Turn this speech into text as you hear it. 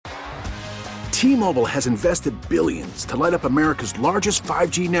T-Mobile has invested billions to light up America's largest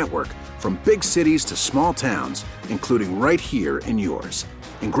 5G network, from big cities to small towns, including right here in yours.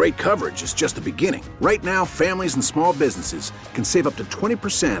 And great coverage is just the beginning. Right now, families and small businesses can save up to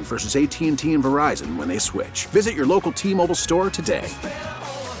 20% versus AT&T and Verizon when they switch. Visit your local T-Mobile store today.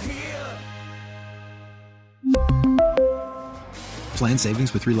 Plan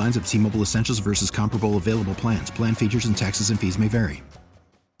savings with 3 lines of T-Mobile Essentials versus comparable available plans. Plan features and taxes and fees may vary.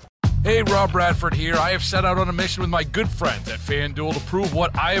 Hey, Rob Bradford here. I have set out on a mission with my good friends at FanDuel to prove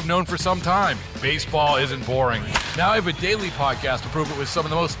what I have known for some time. Baseball isn't boring. Now I have a daily podcast to prove it with some of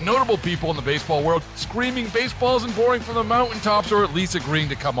the most notable people in the baseball world, screaming baseball isn't boring from the mountaintops, or at least agreeing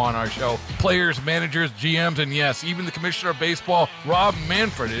to come on our show. Players, managers, GMs, and yes, even the commissioner of baseball, Rob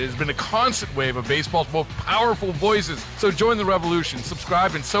Manfred. It has been a constant wave of baseball's most powerful voices. So join the revolution.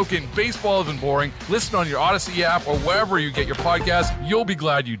 Subscribe and soak in Baseball Isn't Boring. Listen on your Odyssey app or wherever you get your podcast. You'll be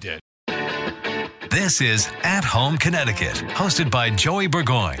glad you did. This is At Home Connecticut, hosted by Joey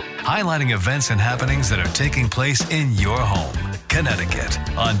Burgoyne, highlighting events and happenings that are taking place in your home, Connecticut,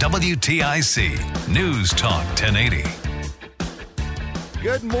 on WTIC News Talk 1080.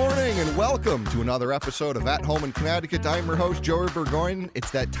 Good morning and welcome to another episode of At Home in Connecticut. I'm your host, Joey Burgoyne.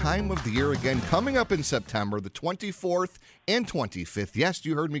 It's that time of the year again, coming up in September, the 24th and 25th. Yes,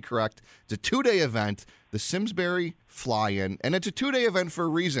 you heard me correct. It's a 2-day event, the Simsbury Fly-In, and it's a 2-day event for a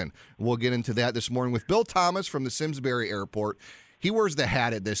reason. We'll get into that this morning with Bill Thomas from the Simsbury Airport. He wears the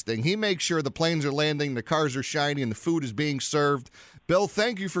hat at this thing. He makes sure the planes are landing, the cars are shiny, and the food is being served. Bill,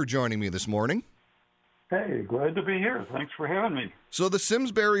 thank you for joining me this morning. Hey, glad to be here. Thanks for having me. So the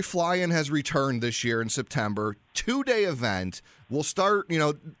Simsbury Fly-In has returned this year in September. 2-day event. We'll start,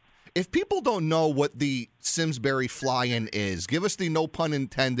 if people don't know what the Simsbury Fly-In is, give us the, no pun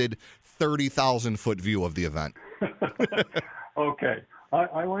intended, 30,000-foot view of the event. Okay.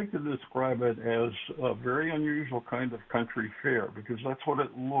 I like to describe it as a very unusual kind of country fair because that's what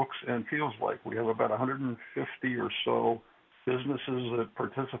it looks and feels like. We have about 150 or so businesses that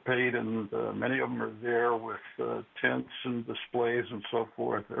participate, and many of them are there with tents and displays and so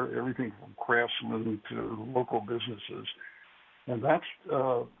forth, everything from craftsmen to local businesses. And that's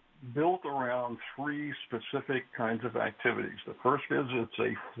built around 3 specific kinds of activities. The first is it's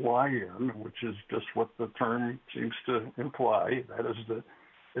a fly-in, which is just what the term seems to imply. That is, the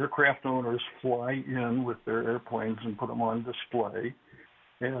aircraft owners fly in with their airplanes and put them on display.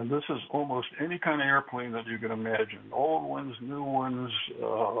 And this is almost any kind of airplane that you can imagine. Old ones, new ones,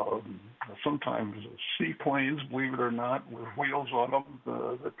 sometimes seaplanes, believe it or not, with wheels on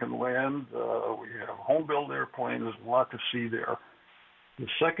them that can land. We have home-built airplanes. There's a lot to see there. The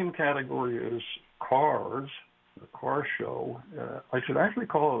second category is cars, the car show. I should actually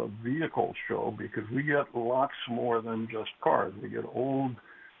call it a vehicle show because we get lots more than just cars. We get old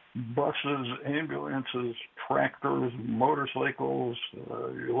buses, ambulances, tractors, motorcycles.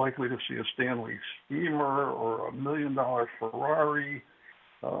 You're likely to see a Stanley steamer or a $1 million Ferrari.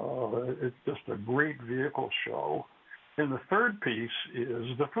 It's just a great vehicle show. And the third piece is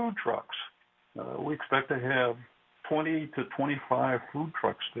the food trucks. We expect to have 20 to 25 food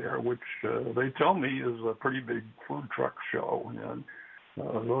trucks there, which they tell me is a pretty big food truck show. And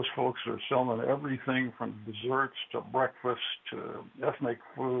those folks are selling everything from desserts to breakfast to ethnic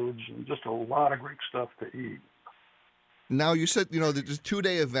foods and just a lot of great stuff to eat. Now, you said, there's a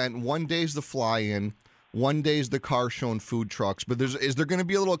 2-day event. 1 day's the fly-in, 1 day's the car show and food trucks. But is there going to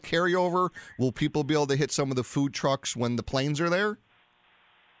be a little carryover? Will people be able to hit some of the food trucks when the planes are there?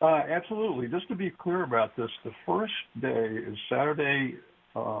 Absolutely. Just to be clear about this, the first day is Saturday,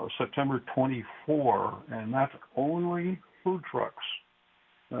 September 24, and that's only food trucks.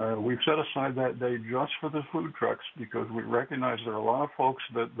 We've set aside that day just for the food trucks because we recognize there are a lot of folks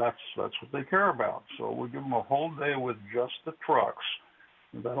that's what they care about. So we give them a whole day with just the trucks.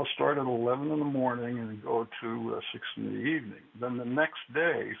 And that'll start at 11 in the morning and go to 6 in the evening. Then the next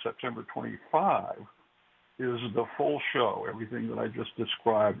day, September 25, is the full show, everything that I just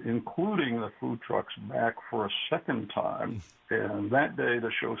described, including the food trucks back for a second time. And that day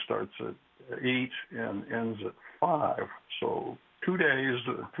the show starts at 8 and ends at 5. So 2 days,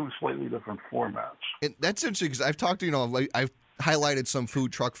 2 slightly different formats. And that's interesting because I've talked to, I've highlighted some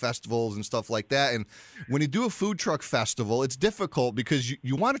food truck festivals and stuff like that. And when you do a food truck festival, it's difficult because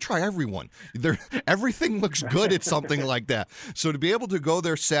you want to try everyone. Everything looks good at something like that. So to be able to go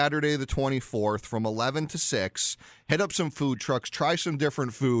there Saturday the 24th from 11 to 6, hit up some food trucks, try some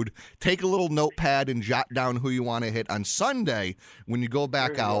different food, take a little notepad and jot down who you want to hit. On Sunday, when you go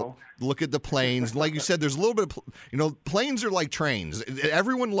back out, look at the planes. Like you said, there's a little bit of, planes are like trains.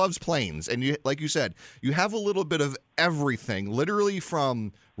 Everyone loves planes. And like you said, you have a little bit of everything, literally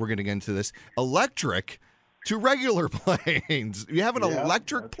from, we're going to get into this, electric to regular planes. You have an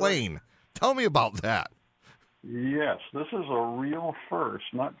electric plane. Right. Tell me about that. Yes, this is a real first,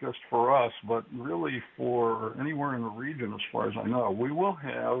 not just for us, but really for anywhere in the region as far as I know. We will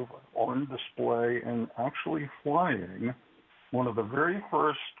have on display and actually flying one of the very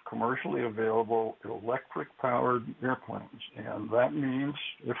first commercially available electric-powered airplanes. And that means,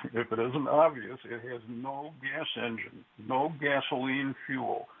 if it isn't obvious, it has no gas engine, no gasoline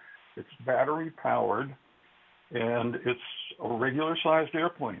fuel. It's battery-powered, and it's a regular-sized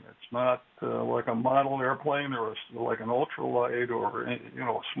airplane. It's not like a model airplane or like an ultralight or a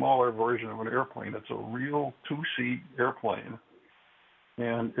smaller version of an airplane. It's a real two-seat airplane.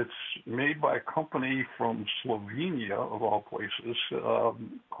 And it's made by a company from Slovenia, of all places,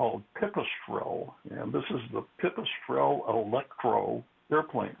 called Pipistrel. And this is the Pipistrel Electro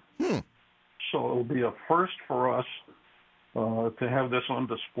airplane. So it'll be a first for us to have this on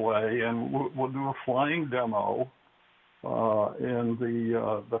display. And we'll do a flying demo. And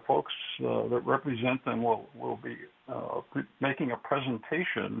the folks that represent them will be making a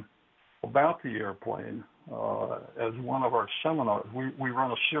presentation about the airplane as one of our seminars. We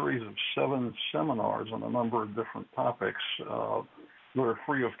run a series of 7 seminars on a number of different topics that are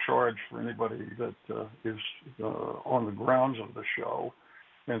free of charge for anybody that is on the grounds of the show.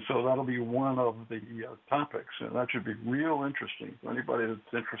 And so that'll be one of the topics, and that should be real interesting for anybody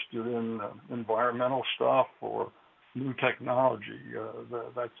that's interested in environmental stuff or new technology.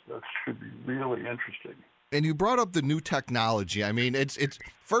 That should be really interesting. And you brought up the new technology. I mean, it's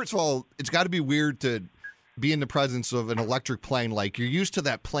first of all, it's got to be weird to be in the presence of an electric plane. Like, you're used to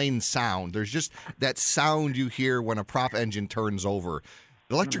that plane sound. There's just that sound you hear when a prop engine turns over.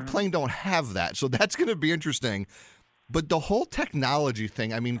 The electric plane don't have that, so that's going to be interesting. But the whole technology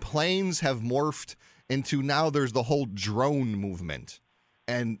thing, I mean, planes have morphed into now there's the whole drone movement.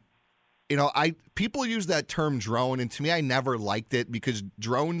 And people use that term drone, and to me, I never liked it because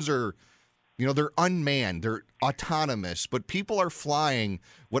drones are, they're unmanned, they're autonomous, but people are flying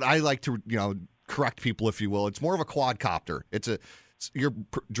what I like to, correct people, if you will. It's more of a quadcopter. You're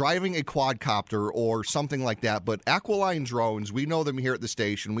driving a quadcopter or something like that, but Aqualine drones, we know them here at the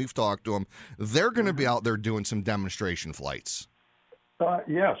station. We've talked to them. They're going to be out there doing some demonstration flights.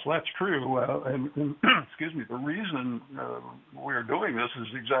 Yes, that's true. And excuse me, the reason we're doing this is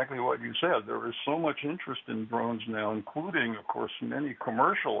exactly what you said. There is so much interest in drones now, including, of course, many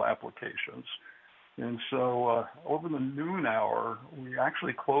commercial applications. And so over the noon hour, we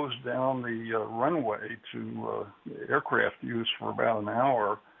actually closed down the runway to aircraft use for about an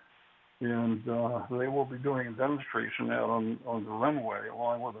hour. And they will be doing a demonstration out on the runway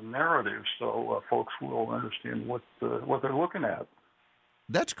along with a narrative, so folks will understand what they're looking at.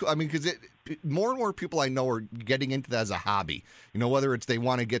 That's cool. I mean, because more and more people I know are getting into that as a hobby. Whether it's they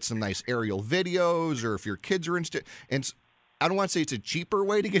want to get some nice aerial videos or if your kids are interested. And I don't want to say it's a cheaper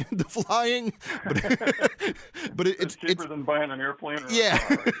way to get into flying, but it's cheaper than buying an airplane. Or yeah,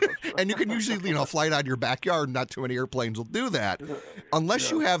 a car. And you can usually fly it out of your backyard. Not too many airplanes will do that,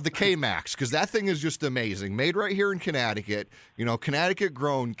 unless you have the K-Max, because that thing is just amazing. Made right here in Connecticut. Connecticut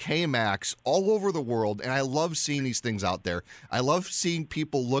grown K-Max all over the world, and I love seeing these things out there. I love seeing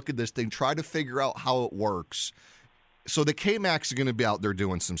people look at this thing, try to figure out how it works. So the K-Max is going to be out there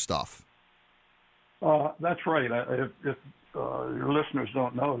doing some stuff. That's right. If your listeners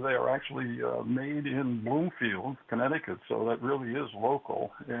don't know, they are actually made in Bloomfield, Connecticut, so that really is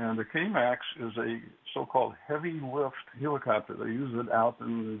local. And the K-Max is a so-called heavy lift helicopter. They use it out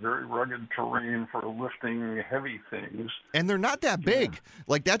in very rugged terrain for lifting heavy things. And they're not that big. Yeah.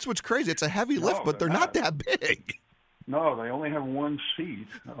 Like, that's what's crazy. It's a heavy lift, but they're not that big. No, they only have one seat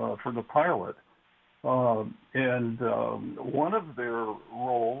for the pilot. And one of their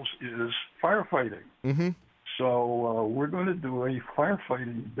roles is firefighting. Mm-hmm. So we're going to do a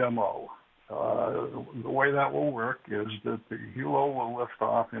firefighting demo. The way that will work is that the helo will lift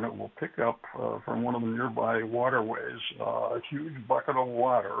off and it will pick up from one of the nearby waterways a huge bucket of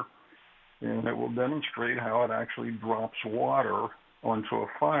water, and it will demonstrate how it actually drops water onto a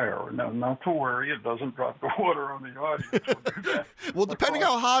fire. Now, not to worry, it doesn't drop the water on the audience. We'll do that. Well, depending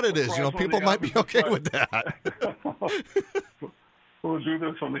how hot it is, people might be okay with that. We'll do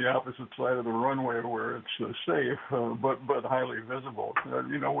this on the opposite side of the runway where it's safe, but highly visible.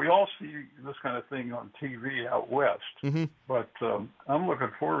 We all see this kind of thing on TV out west, but I'm looking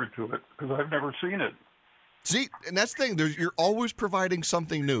forward to it because I've never seen it. See, and that's the thing. You're always providing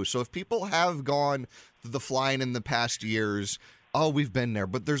something new. So if people have gone to the flying in the past years, Oh, we've been there,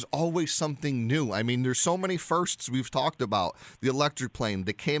 but there's always something new. I mean, there's so many firsts we've talked about. The electric plane,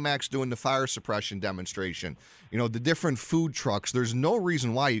 the K-Max doing the fire suppression demonstration, the different food trucks. There's no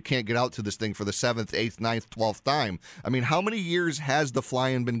reason why you can't get out to this thing for the 7th, 8th, 9th, 12th time. I mean, how many years has the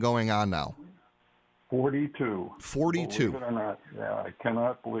fly-in been going on now? 42. 42. Believe it or not. Yeah, I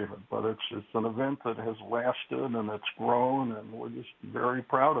cannot believe it. But it's an event that has lasted and it's grown, and we're just very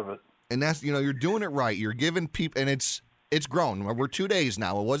proud of it. And that's, you're doing it right. You're giving people, and it's grown. We're 2 days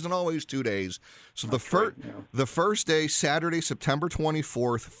now. It wasn't always 2 days. So the first day, Saturday, September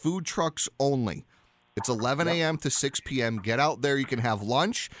 24th, food trucks only. It's 11 a.m. to 6 p.m. Get out there. You can have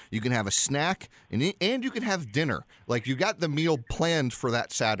lunch, you can have a snack, and you can have dinner. Like, you got the meal planned for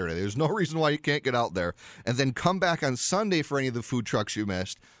that Saturday. There's no reason why you can't get out there. And then come back on Sunday for any of the food trucks you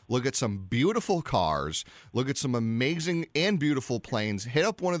missed. Look at some beautiful cars. Look at some amazing and beautiful planes. Hit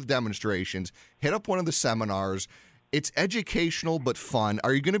up one of the demonstrations. Hit up one of the seminars. It's educational but fun.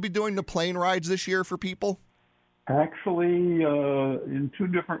 Are you going to be doing the plane rides this year for people? Actually, in two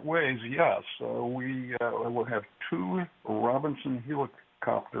different ways, yes. We will have 2 Robinson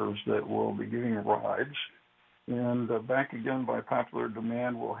helicopters that will be giving rides. And back again, by popular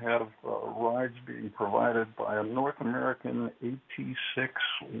demand, we'll have rides being provided by a North American AT-6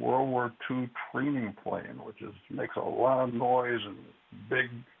 World War II training plane, which makes a lot of noise and big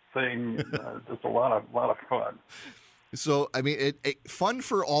thing. Just a lot of fun. So, I mean, it fun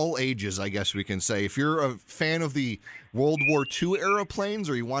for all ages, I guess we can say. If you're a fan of the World War II era planes,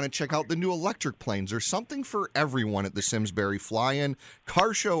 or you want to check out the new electric planes, there's something for everyone at the Simsbury Fly-In,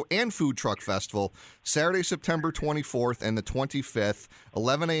 Car Show, and Food Truck Festival, Saturday, September 24th and the 25th,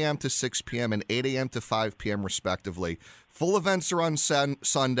 11 a.m. to 6 p.m. and 8 a.m. to 5 p.m. respectively. Full events are on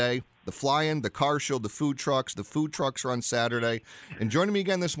Sunday. The Fly-In, the Car Show, the food trucks are on Saturday. And joining me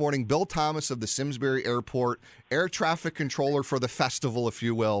again this morning, Bill Thomas of the Simsbury Airport, air traffic controller for the festival, if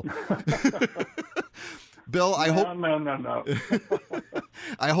you will. Bill, No.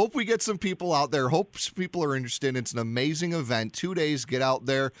 I hope we get some people out there. Hope people are interested. It's an amazing event. 2 days, get out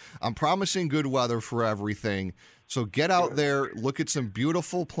there. I'm promising good weather for everything. So get out there, look at some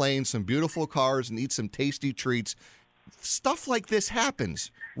beautiful planes, some beautiful cars, and eat some tasty treats. Stuff like this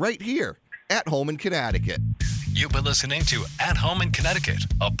happens right here at home in Connecticut. You've been listening to At Home in Connecticut,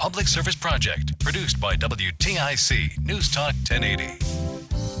 a public service project produced by WTIC News Talk 1080.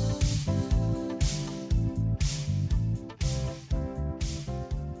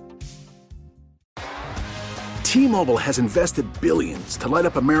 T-Mobile has invested billions to light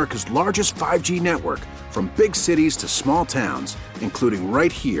up America's largest 5G network, from big cities to small towns, including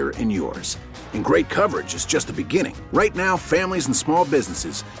right here in yours. And great coverage is just the beginning. Right now, families and small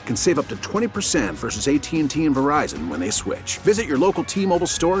businesses can save up to 20% versus AT&T and Verizon when they switch. Visit your local T-Mobile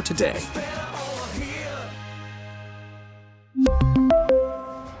store today.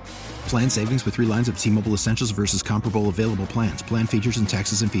 Plan savings with 3 lines of T-Mobile Essentials versus comparable available plans. Plan features and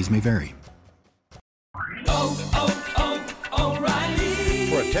taxes and fees may vary.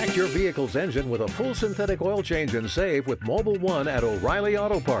 Protect your vehicle's engine with a full synthetic oil change and save with Mobil 1 at O'Reilly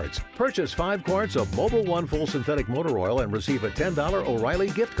Auto Parts. Purchase 5 quarts of Mobil 1 full synthetic motor oil and receive a $10 O'Reilly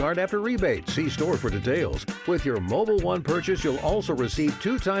gift card after rebate. See store for details. With your Mobil 1 purchase, you'll also receive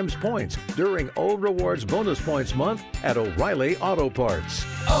 2 times points during O Rewards Bonus Points Month at O'Reilly Auto Parts.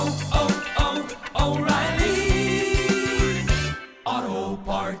 O'Reilly Auto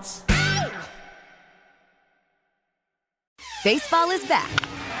Parts. Baseball is back,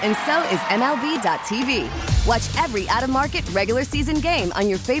 and so is MLB.tv. Watch every out-of-market regular season game on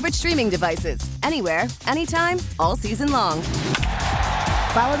your favorite streaming devices, anywhere, anytime, all season long.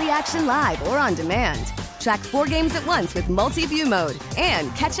 Follow the action live or on demand. Track 4 games at once with multi-view mode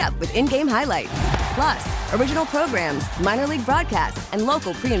and catch up with in-game highlights. Plus, original programs, minor league broadcasts, and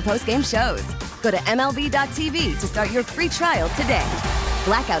local pre- and post-game shows. Go to MLB.tv to start your free trial today.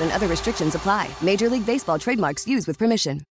 Blackout and other restrictions apply. Major League Baseball trademarks used with permission.